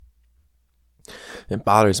It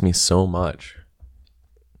bothers me so much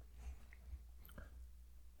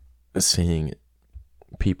seeing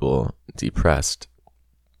people depressed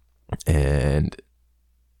and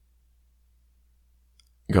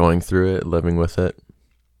going through it, living with it,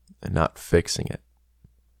 and not fixing it.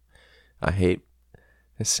 I hate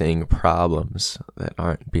seeing problems that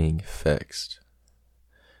aren't being fixed.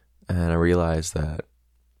 And I realize that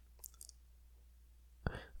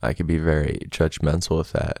I could be very judgmental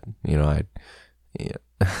with that.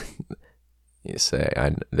 You say,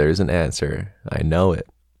 there's an answer. I know it.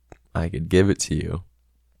 I could give it to you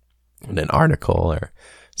in an article or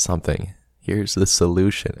something. Here's the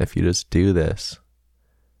solution. If you just do this,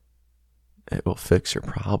 it will fix your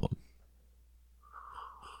problem.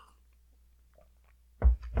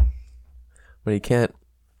 But you can't.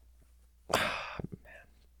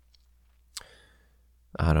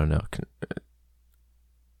 I don't know.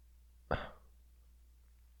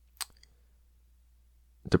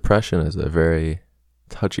 Depression is a very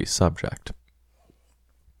touchy subject.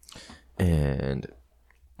 And,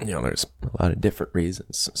 there's a lot of different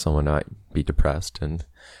reasons someone might be depressed. And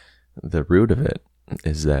the root of it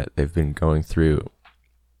is that they've been going through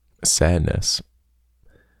sadness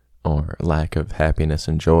or lack of happiness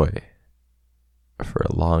and joy for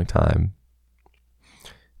a long time.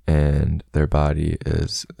 And their body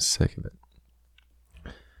is sick of it.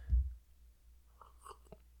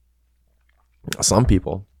 Some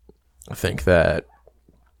people think that,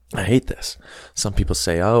 I hate this. Some people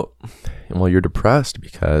say, oh, well, you're depressed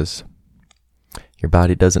because your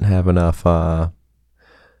body doesn't have enough,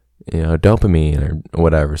 dopamine or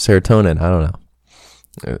whatever, serotonin, I don't know.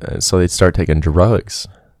 And so they start taking drugs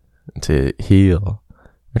to heal.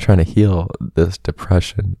 They're trying to heal this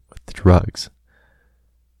depression with the drugs.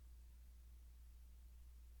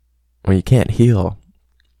 Well, you can't heal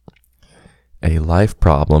a life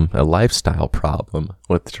problem, a lifestyle problem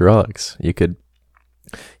with drugs. You can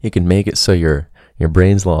make it so your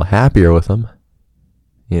brain's a little happier with them,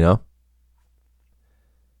 You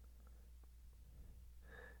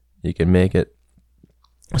can make it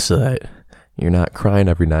so that you're not crying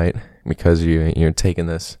every night because you're taking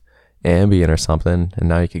this Ambien or something, and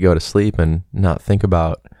now you could go to sleep and not think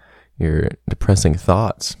about your depressing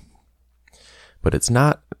thoughts. But it's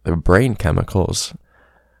not the brain chemicals.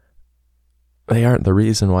 They aren't the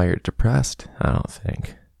reason why you're depressed, I don't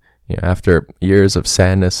think. After years of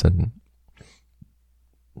sadness and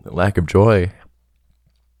lack of joy,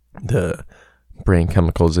 the brain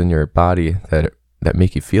chemicals in your body that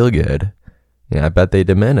make you feel good, I bet they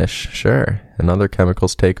diminish, sure. And other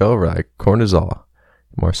chemicals take over, like cortisol.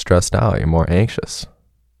 You're more stressed out, you're more anxious.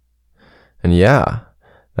 And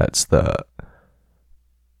that's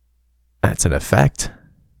an effect,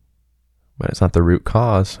 but it's not the root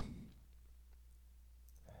cause.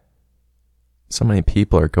 So many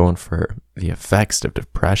people are going for the effects of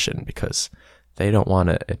depression because they don't want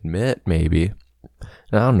to admit, maybe.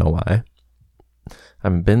 And I don't know why. I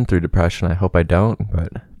haven't been through depression. I hope I don't,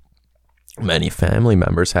 but many family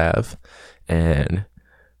members have. And,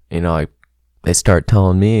 they start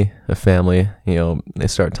telling me, they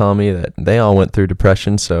start telling me that they all went through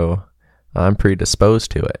depression, so I'm predisposed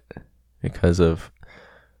to it because of,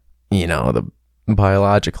 the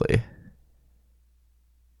biologically.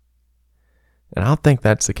 And I don't think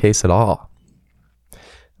that's the case at all.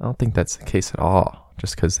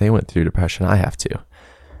 Just because they went through depression, I have to.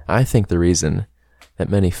 I think the reason that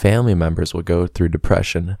many family members will go through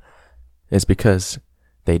depression is because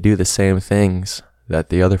they do the same things that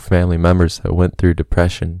the other family members that went through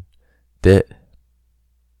depression did.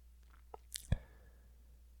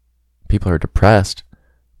 People are depressed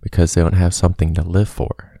because they don't have something to live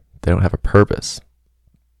for. They don't have a purpose.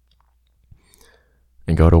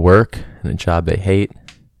 And go to work in a job they hate.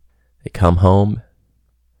 They come home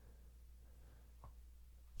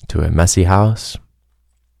to a messy house,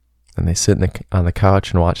 and they sit on the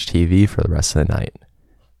couch and watch TV for the rest of the night.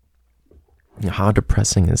 How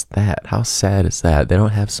depressing is that? How sad is that? They don't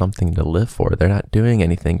have something to live for. They're not doing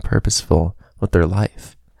anything purposeful with their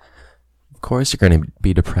life. Of course you're going to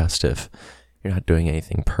be depressed if you're not doing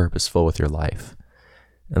anything purposeful with your life.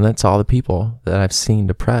 And that's all the people that I've seen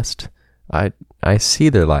depressed. I see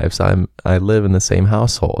their lives. I live in the same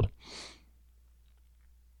household.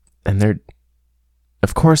 And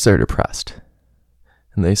of course they're depressed.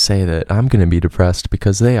 And they say that I'm going to be depressed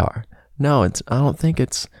because they are. No, I don't think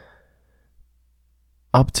it's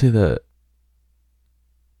up to the,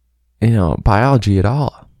 biology at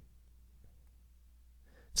all.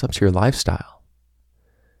 It's up to your lifestyle.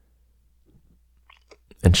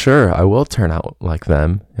 And sure, I will turn out like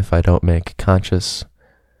them if I don't make conscious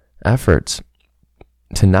efforts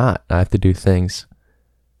to not. I have to do things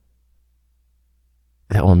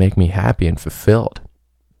that will make me happy and fulfilled.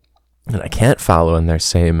 And I can't follow in their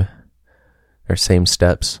same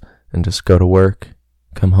steps and just go to work,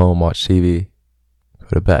 come home, watch TV, go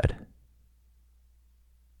to bed.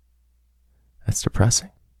 That's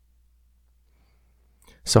depressing.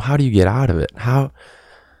 So how do you get out of it? How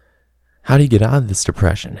do you get out of this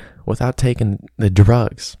depression without taking the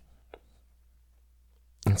drugs?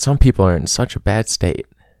 And some people are in such a bad state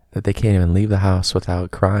that they can't even leave the house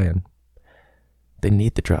without crying. They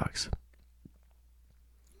need the drugs.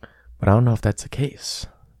 But I don't know if that's the case.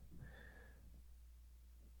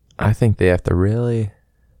 I think they have to really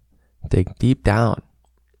dig deep down.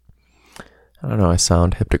 I don't know, I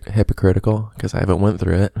sound hypocritical because I haven't went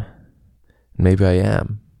through it. Maybe I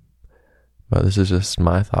am. But this is just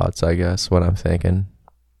my thoughts, I guess, what I'm thinking.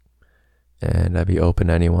 And I'd be open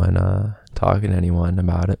to anyone, talking to anyone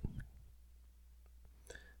about it.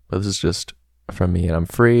 But this is just from me, and I'm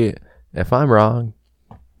free. If I'm wrong,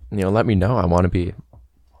 let me know. I want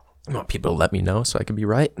people to let me know so I can be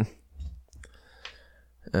right.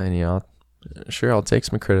 And, sure, I'll take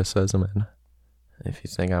some criticism, and if you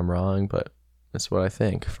think I'm wrong, but that's what I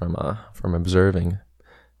think from observing,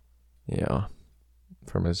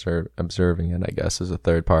 observing it, I guess, as a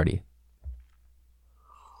third party.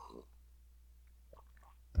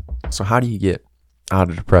 So how do you get out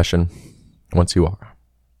of depression once you are?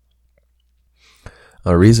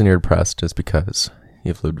 The reason you're depressed is because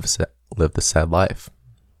you've lived a sad life.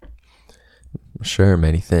 Sure,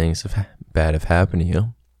 many things bad have happened to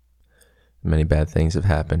you. Many bad things have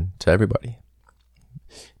happened to everybody.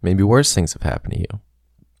 Maybe worse things have happened to you.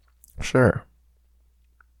 Sure.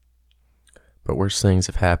 But worse things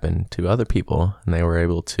have happened to other people, and they were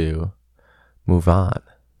able to move on.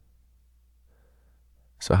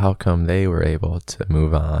 So how come they were able to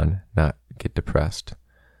move on, not get depressed,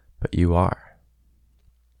 but you are?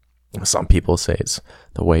 Some people say it's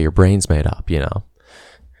the way your brain's made up,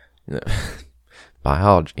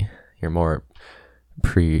 Biology. You're more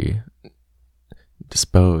predisposed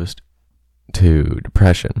to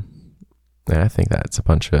depression. And I think that's a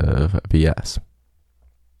bunch of BS.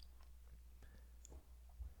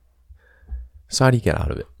 So how do you get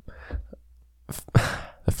out of it?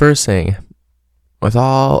 The first thing, with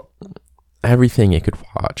everything you could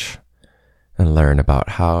watch and learn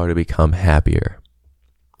about how to become happier,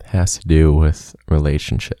 has to do with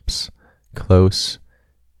relationships. Close,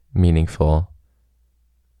 meaningful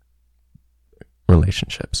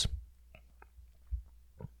relationships.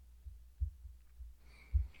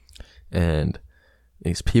 And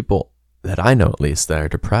these people that I know, at least, that are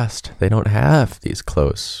depressed, they don't have these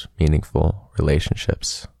close, meaningful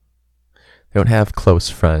relationships. They don't have close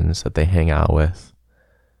friends that they hang out with.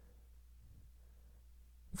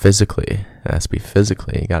 Physically, it has to be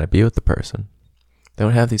physically. You got to be with the person. They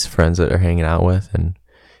don't have these friends that they're hanging out with and,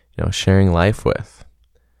 sharing life with.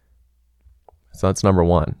 So that's number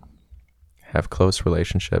one. Have close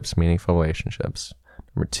relationships, meaningful relationships.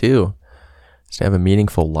 Number two is to have a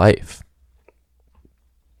meaningful life.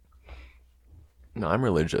 Now, I'm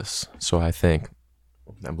religious, so I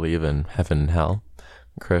believe in heaven and hell.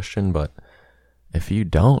 I'm Christian, but if you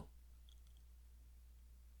don't,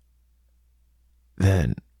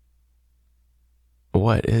 then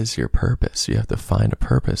what is your purpose? You have to find a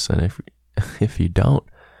purpose, and if you don't,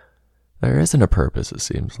 there isn't a purpose, it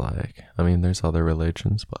seems like. I mean, there's other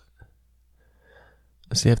religions, but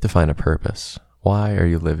so you have to find a purpose. Why are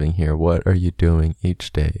you living here? What are you doing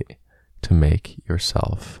each day to make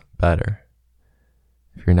yourself better?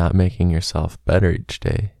 If you're not making yourself better each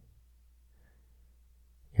day,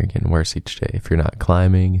 you're getting worse each day. If you're not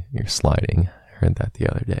climbing, you're sliding. I heard that the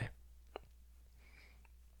other day.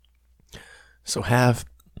 So have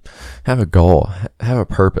a goal, have a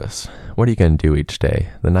purpose. What are you going to do each day?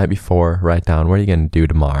 The night before, write down, what are you going to do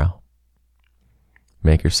tomorrow?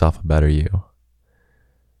 Make yourself a better you.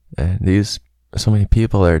 And so many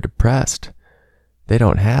people are depressed. They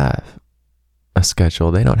don't have a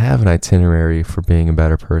schedule. They don't have an itinerary for being a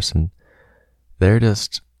better person. They're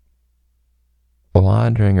just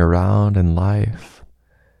wandering around in life,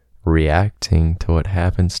 reacting to what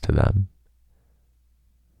happens to them.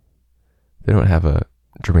 They don't have a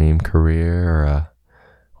dream career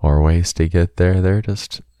or ways to get there. They're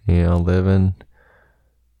just, living,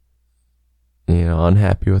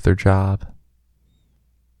 unhappy with their job,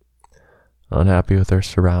 unhappy with their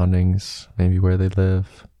surroundings, maybe where they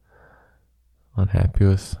live, unhappy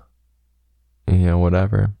with,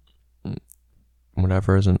 whatever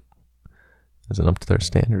isn't up to their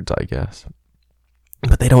standards, I guess.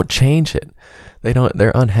 But they don't change it.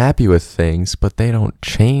 They're unhappy with things, but they don't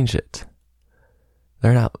change it.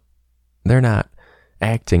 They're not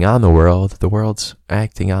acting on the world's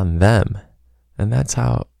acting on them. And that's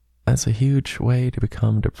a huge way to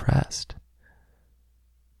become depressed.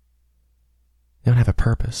 You don't have a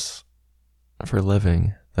purpose for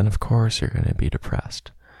living, then of course you're going to be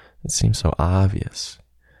depressed. It seems so obvious.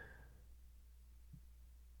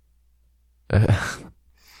 I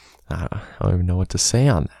don't even know what to say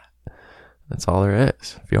on that. That's all there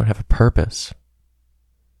is. If you don't have a purpose,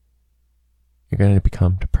 you're going to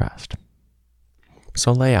become depressed.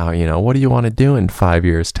 So lay out, what do you want to do in 5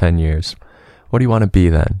 years, 10 years? What do you want to be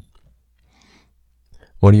then?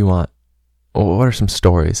 What do you want? What are some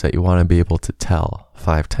stories that you want to be able to tell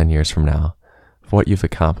 5, 10 years from now? What you've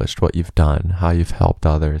accomplished, what you've done, how you've helped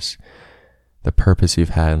others, the purpose you've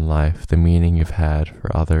had in life, the meaning you've had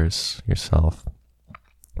for others, yourself,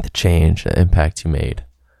 the change, the impact you made.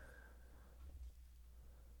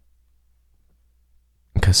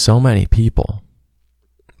 Because so many people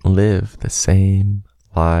live the same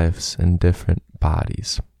lives in different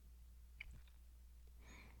bodies.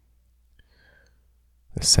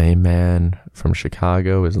 The same man from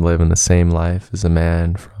Chicago is living the same life as a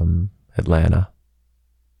man from Atlanta.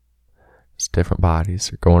 It's different bodies.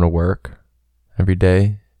 They're going to work every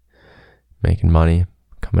day, making money,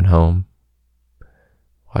 coming home,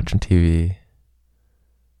 watching TV,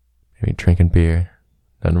 maybe drinking beer.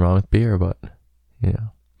 Nothing wrong with beer, but,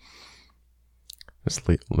 just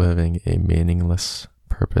living a meaningless,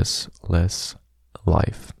 purposeless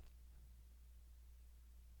life.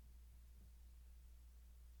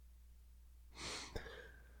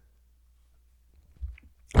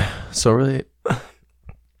 So really,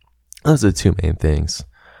 those are the two main things.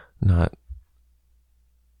 Not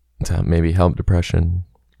to maybe help depression,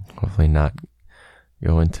 hopefully not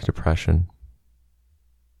go into depression.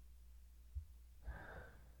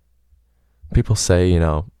 People say,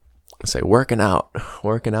 working out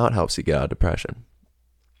helps you get out of depression.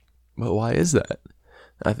 But why is that?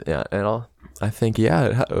 I think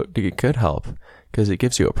it could help because it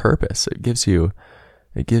gives you a purpose. It gives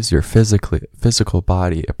your physical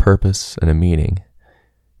body a purpose and a meaning.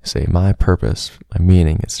 Say, my purpose, my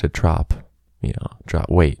meaning is to drop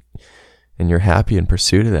weight. And you're happy in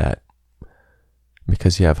pursuit of that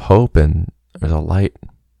because you have hope and there's a light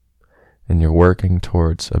and you're working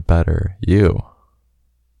towards a better you.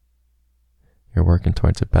 You're working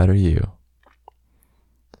towards a better you,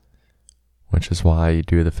 which is why you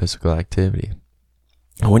do the physical activity.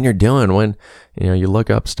 When you look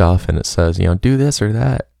up stuff and it says, do this or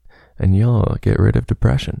that, and you'll get rid of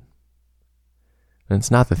depression. And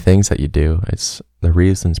it's not the things that you do, it's the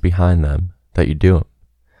reasons behind them that you do them.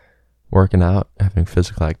 Working out, having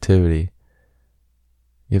physical activity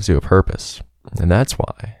gives you a purpose. And that's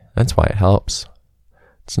why it helps.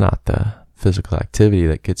 It's not the physical activity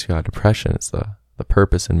that gets you out of depression, it's the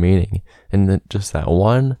purpose and meaning. And just that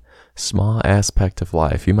one small aspect of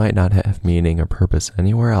life. You might not have meaning or purpose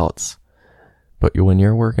anywhere else, but when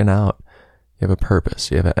you're working out, you have a purpose,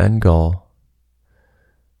 you have an end goal.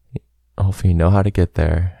 Hopefully you know how to get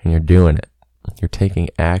there and you're doing it. You're taking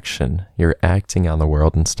action. You're acting on the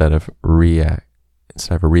world instead of reacting.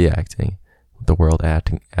 The world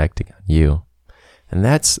acting on you. And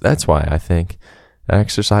that's why I think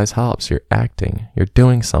exercise helps. You're acting. You're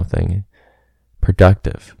doing something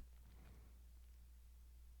productive.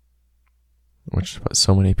 Which is what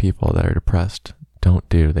so many people that are depressed don't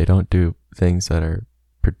do. They don't do things that are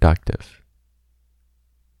productive,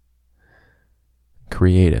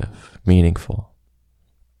 creative, meaningful.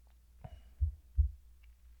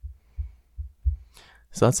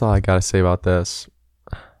 So that's all I got to say about this.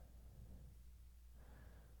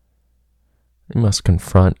 You must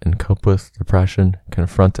confront and cope with depression.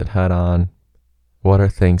 Confront it head on. What are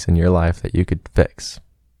things in your life that you could fix?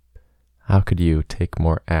 How could you take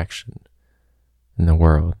more action in the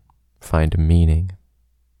world? Find a meaning.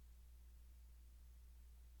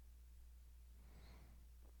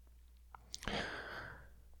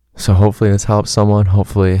 So hopefully this helps someone.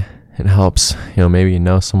 Hopefully it helps, maybe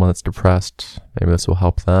someone that's depressed. Maybe this will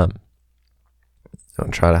help them.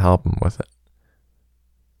 Don't try to help them with it.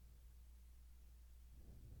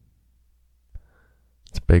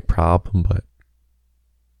 It's a big problem, but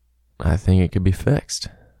I think it could be fixed.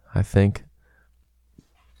 I think,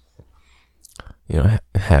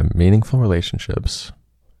 have meaningful relationships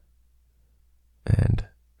and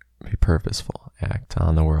be purposeful. Act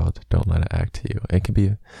on the world. Don't let it act to you. It could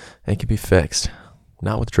be fixed.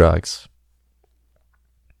 Not with drugs.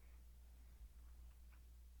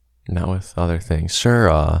 Not with other things.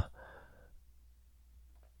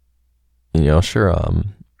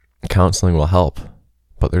 Counseling will help,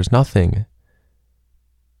 but there's nothing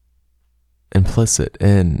implicit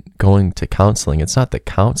in going to counseling. It's not the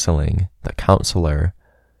counselor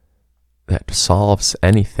that solves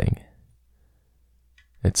anything.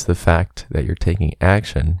 It's the fact that you're taking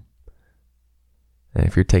action. And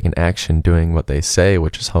if you're taking action doing what they say,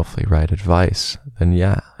 which is hopefully right advice, then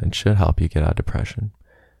yeah, it should help you get out of depression.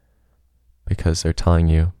 Because they're telling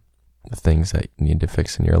you the things that you need to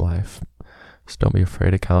fix in your life. So don't be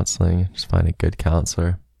afraid of counseling. Just find a good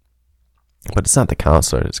counselor. But it's not the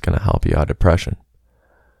counselor that's going to help you out of depression.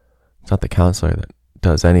 It's not the counselor that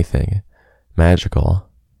does anything magical.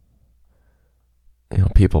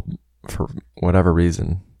 People, for whatever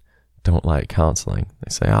reason, don't like counseling. They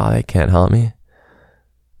say, they can't help me.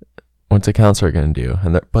 What's a counselor going to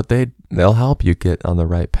do? But they'll help you get on the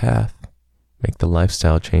right path. Make the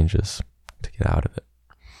lifestyle changes to get out of it.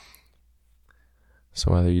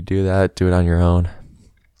 So whether you do that, do it on your own.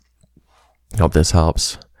 Hope this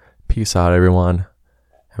helps. Peace out, everyone.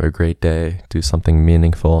 Have a great day. Do something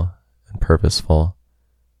meaningful and purposeful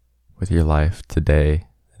with your life today,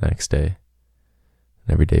 the next day,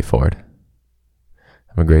 and every day forward.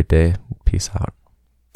 Have a great day. Peace out.